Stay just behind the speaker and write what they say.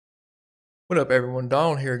What up, everyone?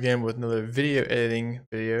 Donald here again with another video editing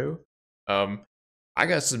video. I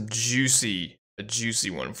got a juicy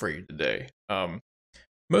one for you today. Most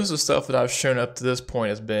of the stuff that I've shown up to this point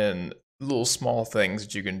has been little small things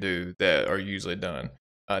that you can do that are usually done.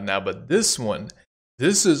 But this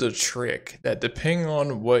is a trick that, depending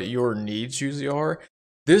on what your needs usually are,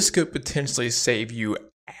 this could potentially save you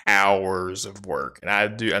hours of work. And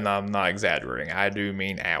I'm not exaggerating. I do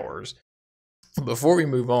mean hours. Before we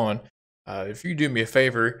move on, if you do me a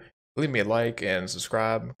favor, leave me a like and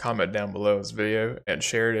subscribe, comment down below this video, and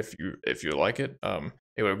share it if you like it.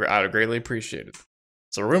 I'd greatly appreciate it.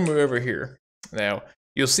 So we're gonna move over here. Now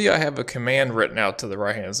you'll see I have a command written out to the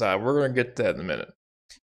right hand side. We're gonna get to that in a minute.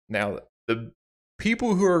 Now the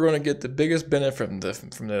people who are going to get the biggest benefit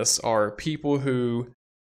from this are people who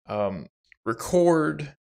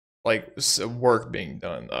record like work being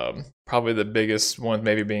done. Probably the biggest ones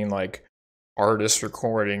maybe being like artists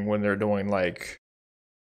recording when they're doing like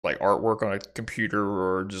artwork on a computer,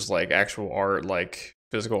 or just like actual art, like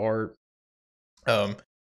physical art. And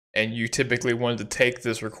you typically wanted to take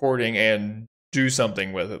this recording and do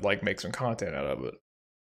something with it, like make some content out of it.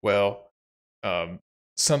 Well,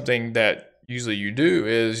 something that usually you do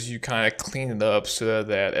is you kind of clean it up so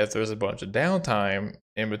that if there's a bunch of downtime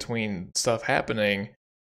in between stuff happening,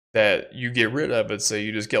 that you get rid of it, so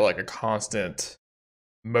you just get like a constant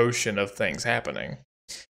motion of things happening.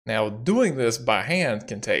 Now, doing this by hand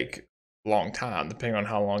can take a long time, depending on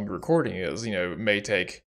how long your recording is. You know, it may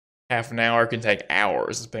take half an hour, it can take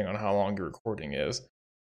hours, depending on how long your recording is.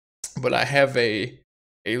 But I have a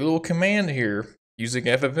little command here using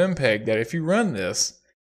ffmpeg that if you run this,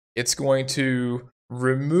 it's going to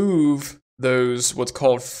remove those what's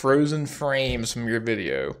called frozen frames from your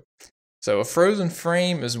video. So a frozen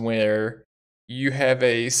frame is where you have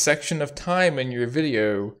a section of time in your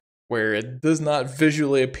video where it does not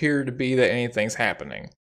visually appear to be that anything's happening.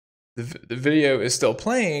 The video is still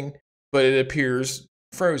playing, but it appears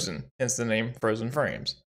frozen, hence the name frozen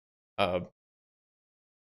frames.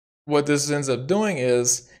 What this ends up doing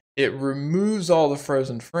is it removes all the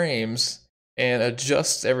frozen frames and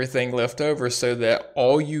adjusts everything left over so that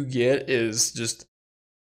all you get is just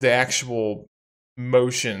the actual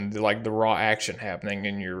motion, like the raw action happening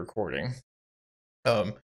in your recording.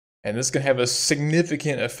 And this can have a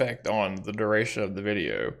significant effect on the duration of the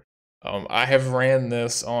video. I have ran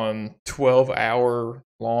this on 12-hour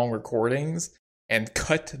long recordings and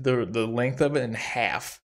cut the length of it in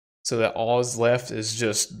half, so that all is left is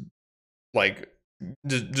just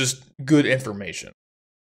good information.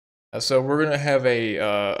 So we're gonna have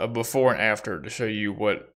a before and after to show you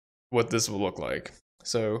what this will look like.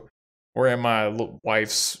 So we're in my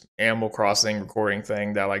wife's Animal Crossing recording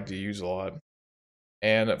thing that I like to use a lot.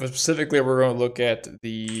 And specifically, we're going to look at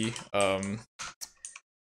the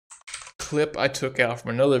clip I took out from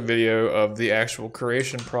another video of the actual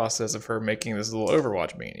creation process of her making this little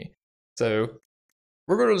Overwatch beanie. So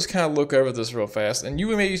we're going to just kind of look over this real fast, and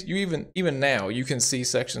even now you can see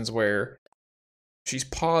sections where she's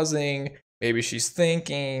pausing, maybe she's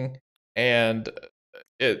thinking, and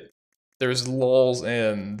there's lulls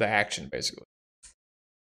in the action basically.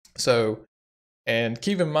 So, and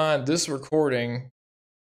keep in mind this recording,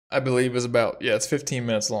 I believe, is it's 15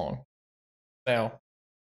 minutes long. Now,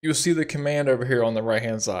 you'll see the command over here on the right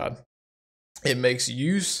hand side. It makes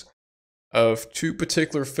use of two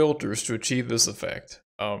particular filters to achieve this effect.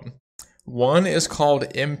 One is called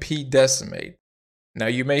mpdecimate. Now,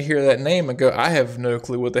 you may hear that name and go, I have no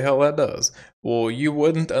clue what the hell that does. Well, you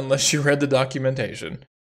wouldn't unless you read the documentation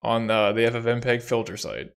on the ffmpeg filter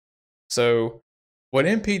site. So what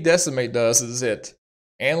mpdecimate does is it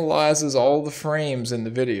analyzes all the frames in the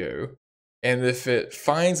video, and if it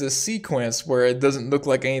finds a sequence where it doesn't look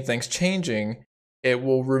like anything's changing, it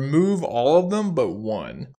will remove all of them but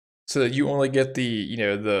one, so that you only get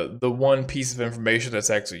the one piece of information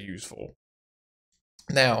that's actually useful.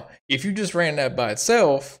 Now, if you just ran that by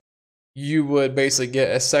itself, you would basically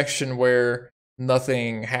get a section where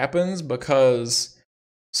nothing happens because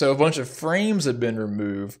a bunch of frames have been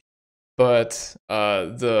removed, but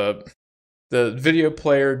the video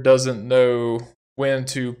player doesn't know when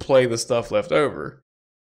to play the stuff left over.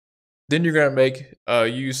 Then you're going to make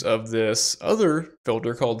use of this other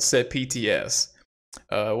filter called setPTS.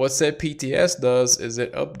 What setPTS does is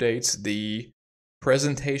it updates the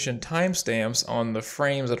presentation timestamps on the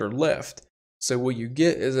frames that are left. So what you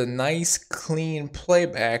get is a nice clean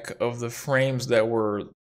playback of the frames that were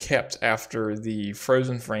kept after the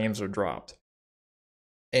frozen frames are dropped.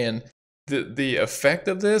 And the effect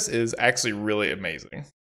of this is actually really amazing.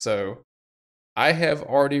 So I have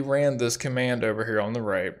already ran this command over here on the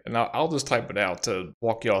right, and I'll just type it out to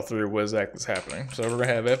walk y'all through what exactly is happening. So we're gonna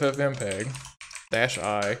have ffmpeg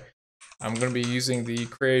 -i. I'm gonna be using the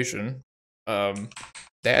creation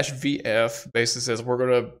 -vf basically says we're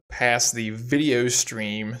gonna pass the video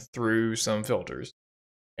stream through some filters,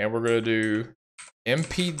 and we're gonna do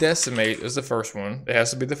mpdecimate is the first one. It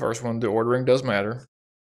has to be the first one. The ordering does matter.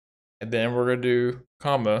 And then we're gonna do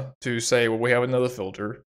comma to say, well, we have another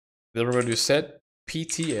filter. Then we're gonna do set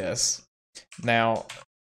PTS. Now,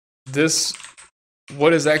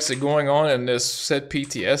 what is actually going on in this set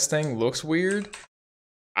PTS thing looks weird.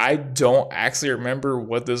 I don't actually remember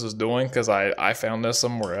what this is doing because I found this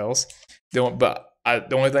somewhere else. The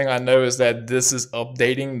only thing I know is that this is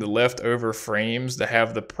updating the leftover frames to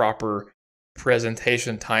have the proper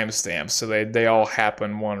presentation timestamps, so they all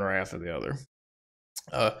happen one right after the other.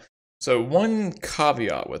 So one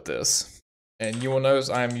caveat with this, and you will notice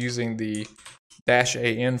I'm using the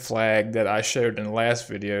 -an flag that I showed in the last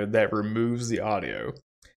video that removes the audio.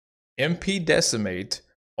 mpdecimate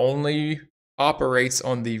only operates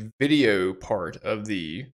on the video part of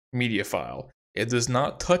the media file. It does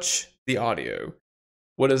not touch the audio.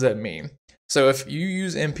 What does that mean? So if you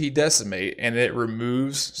use mpdecimate and it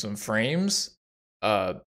removes some frames,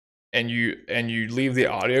 and you leave the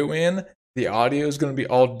audio in, the audio is going to be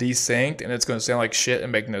all desynced and it's going to sound like shit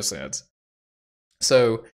and make no sense.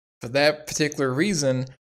 So for that particular reason,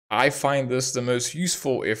 I find this the most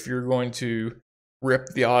useful if you're going to rip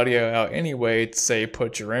the audio out anyway to say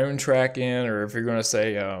put your own track in, or if you're going to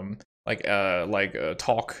say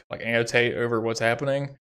talk, like annotate over what's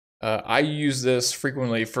happening. I use this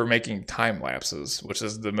frequently for making time lapses, which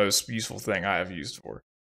is the most useful thing I have used for.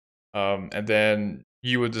 And then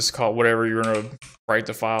you would just call whatever you're gonna write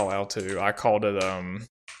the file out to. I called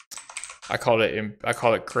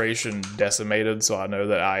it creation decimated, so I know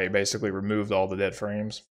that I basically removed all the dead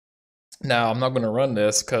frames. Now I'm not gonna run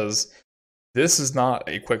this because this is not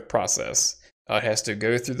a quick process. It has to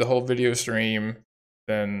go through the whole video stream,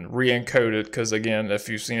 then re-encode it. Because again, if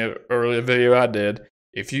you've seen an earlier video I did,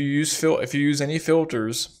 if you use any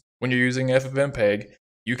filters when you're using ffmpeg,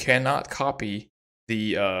 you cannot copy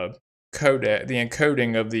the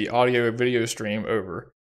encoding of the audio video stream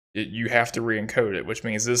over. You have to re-encode it, which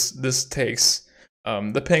means this takes,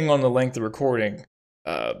 depending on the length of recording,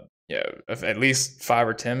 at least 5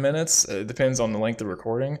 or 10 minutes. It depends on the length of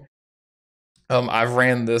recording. I've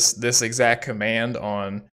ran this exact command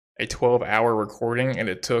on a 12-hour recording, and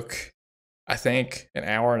it took, I think, an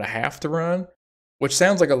hour and a half to run, which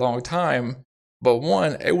sounds like a long time, but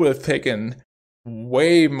one, it would have taken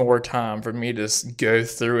way more time for me to go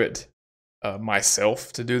through it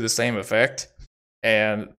myself to do the same effect,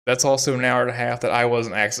 and that's also an hour and a half that I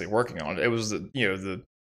wasn't actually working on it. It was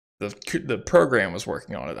the program was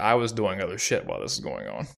working on it. I was doing other shit while this is going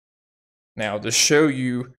on. Now, to show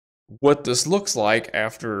you what this looks like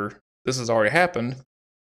after this has already happened,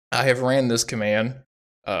 I have ran this command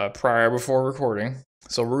before recording,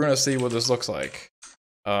 so we're going to see what this looks like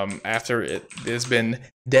after it has been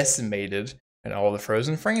decimated and all the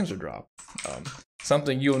frozen frames are dropped.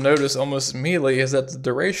 Something you'll notice almost immediately is that the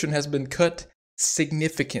duration has been cut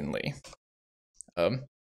significantly.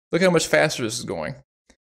 Look how much faster this is going.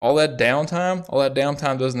 All that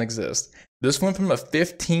downtime doesn't exist. This went from a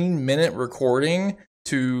 15-minute recording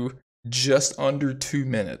to just under 2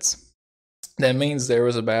 minutes. That means there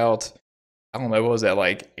was about, I don't know, what was that,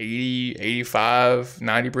 like 80, 85,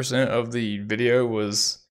 90% of the video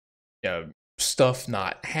was stuff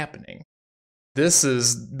not happening. This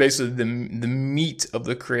is basically the meat of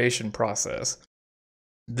the creation process.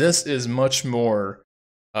 This is much more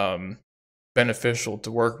beneficial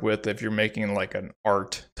to work with if you're making like an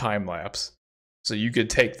art time lapse. So you could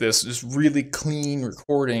take this really clean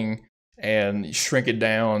recording and shrink it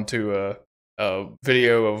down to a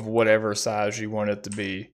video of whatever size you want it to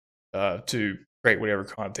be to create whatever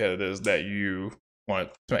content it is that you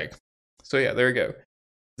want to make. So yeah, there you go.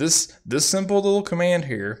 This simple little command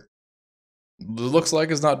here looks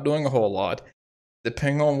like it's not doing a whole lot.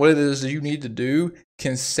 Depending on what it is that you need to do,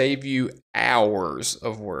 can save you hours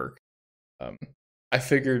of work. I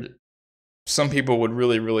figured some people would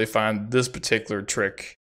really find this particular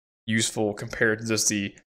trick useful compared to just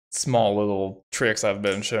the small little tricks I've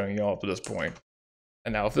been showing you all up to this point.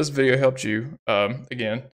 And now if this video helped you,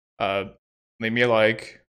 again, leave me a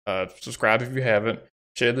like, subscribe if you haven't,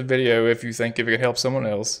 share the video if you think it could help someone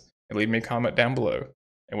else, and leave me a comment down below.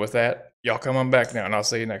 And with that, y'all come on back now, and I'll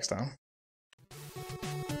see you next time.